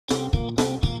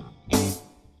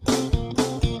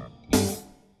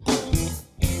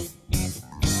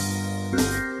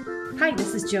Hi,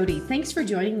 this is Jodi. Thanks for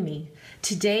joining me.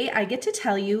 Today I get to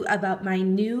tell you about my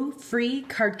new free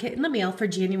card kit in the mail for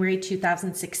January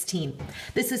 2016.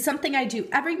 This is something I do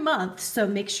every month, so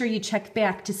make sure you check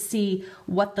back to see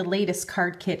what the latest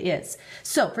card kit is.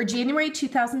 So for January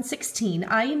 2016,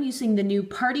 I am using the new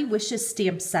Party Wishes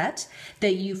stamp set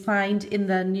that you find in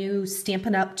the new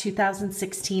Stampin' Up!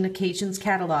 2016 Occasions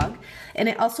catalog. And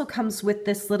it also comes with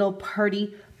this little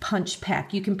party punch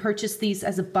pack. You can purchase these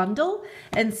as a bundle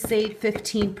and save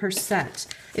 15%.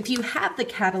 If you have the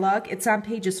catalog, it's on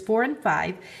pages 4 and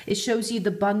 5. It shows you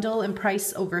the bundle and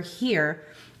price over here.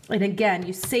 And again,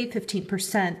 you save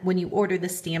 15% when you order the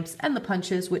stamps and the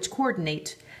punches, which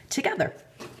coordinate together.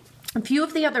 A few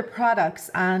of the other products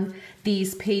on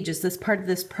these pages, this part of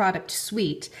this product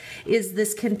suite, is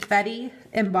this confetti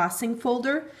embossing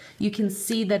folder. You can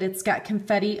see that it's got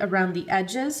confetti around the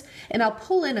edges, and I'll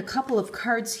pull in a couple of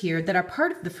cards here that are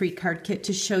part of the free card kit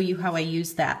to show you how I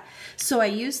use that. So I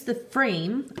use the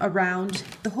frame around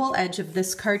the whole edge of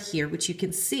this card here, which you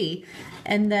can see,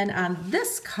 and then on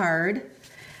this card,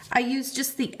 I use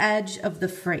just the edge of the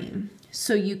frame.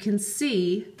 So you can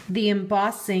see the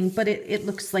embossing, but it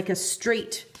looks like a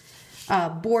straight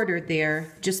border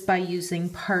there just by using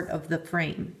part of the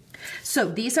frame. So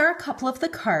these are a couple of the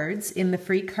cards in the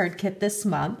free card kit this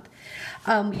month.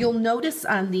 You'll notice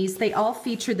on these, they all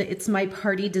feature the It's My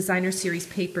Party Designer Series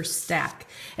paper stack.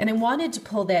 And I wanted to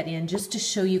pull that in just to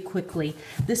show you quickly.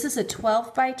 This is a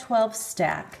 12 by 12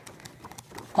 stack,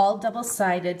 all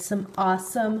double-sided, some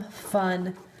awesome,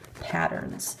 fun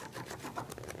patterns.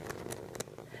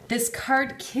 This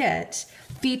card kit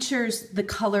features the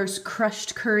colors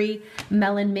Crushed Curry,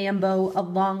 Melon Mambo,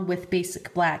 along with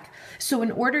Basic Black. So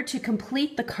in order to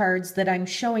complete the cards that I'm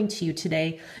showing to you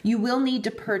today, you will need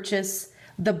to purchase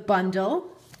the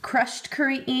bundle, Crushed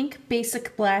Curry ink,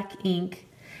 Basic Black ink,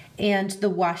 and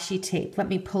the washi tape. Let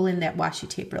me pull in that washi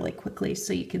tape really quickly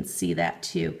so you can see that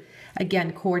too.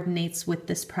 Again, coordinates with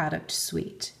this product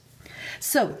suite.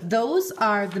 So those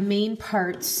are the main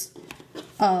parts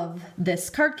of this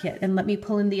card kit, and let me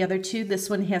pull in the other two. This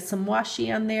one has some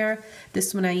washi on there.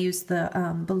 This one I use the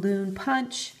balloon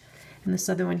punch, and this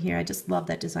other one here, I just love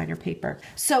that designer paper.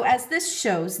 So as this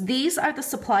shows, these are the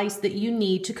supplies that you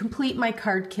need to complete my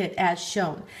card kit as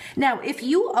shown. Now, if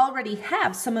you already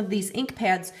have some of these ink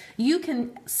pads, you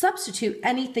can substitute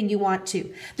anything you want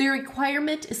to. The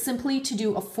requirement is simply to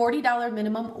do a $40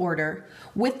 minimum order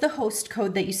with the host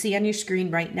code that you see on your screen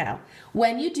right now.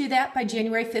 When you do that by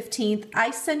January 15th,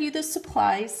 I send you the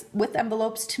supplies with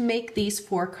envelopes to make these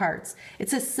 4 cards.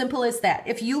 It's as simple as that.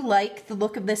 If you like the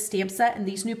look of this stamp set and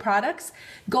these new products,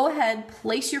 go ahead,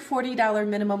 place your $40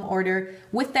 minimum order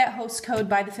with that host code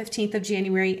by the 15th of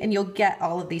January, and you'll get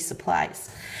all of these supplies.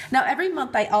 Now, every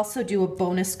month I also do a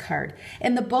bonus card,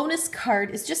 and the bonus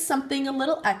card is just something a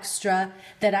little extra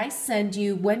that I send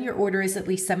you when your order is at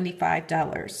least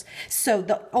 $75. So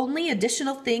the only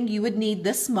additional thing you would need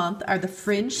this month are the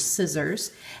fringe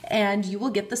scissors, and you will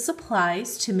get the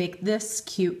supplies to make this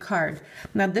cute card.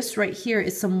 Now, this right here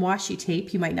is some washi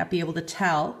tape. You might not be able to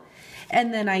tell.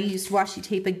 And then I used washi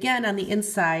tape again on the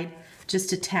inside just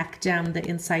to tack down the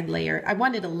inside layer. I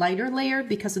wanted a lighter layer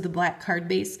because of the black card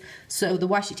base, so the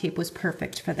washi tape was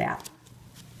perfect for that.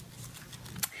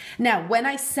 Now, when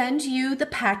I send you the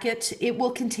packet, it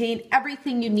will contain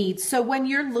everything you need. So when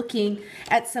you're looking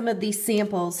at some of these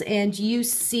samples and you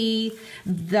see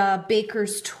the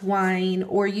baker's twine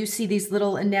or you see these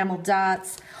little enamel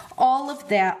dots, all of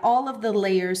that, all of the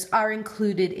layers are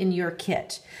included in your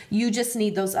kit. You just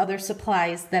need those other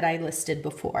supplies that I listed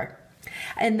before.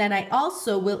 And then I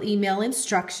also will email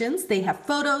instructions. They have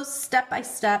photos,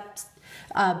 step-by-step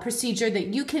procedure that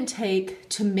you can take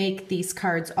to make these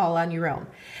cards all on your own.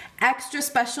 Extra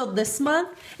special this month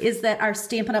is that our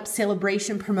Stampin' Up!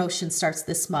 Sale-a-bration promotion starts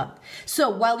this month. So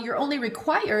while you're only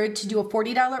required to do a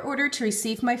 $40 order to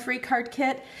receive my free card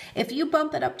kit, if you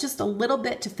bump it up just a little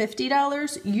bit to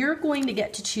 $50, you're going to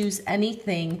get to choose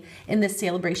anything in the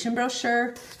Sale-a-bration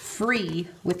brochure free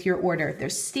with your order.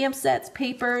 There's stamp sets,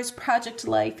 papers, Project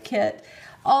Life kit,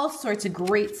 all sorts of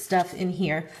great stuff in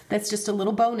here. That's just a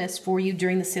little bonus for you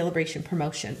during the Sale-a-bration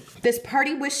promotion. This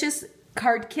Party Wishes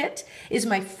card kit is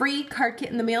my free card kit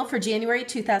in the mail for January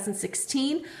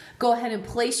 2016. Go ahead and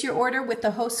place your order with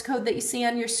the host code that you see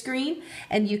on your screen,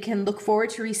 and you can look forward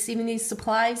to receiving these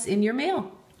supplies in your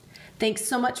mail. Thanks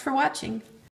so much for watching.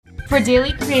 For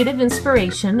daily creative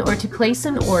inspiration or to place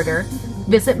an order,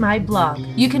 visit my blog.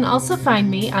 You can also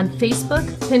find me on Facebook,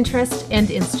 Pinterest, and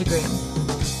Instagram.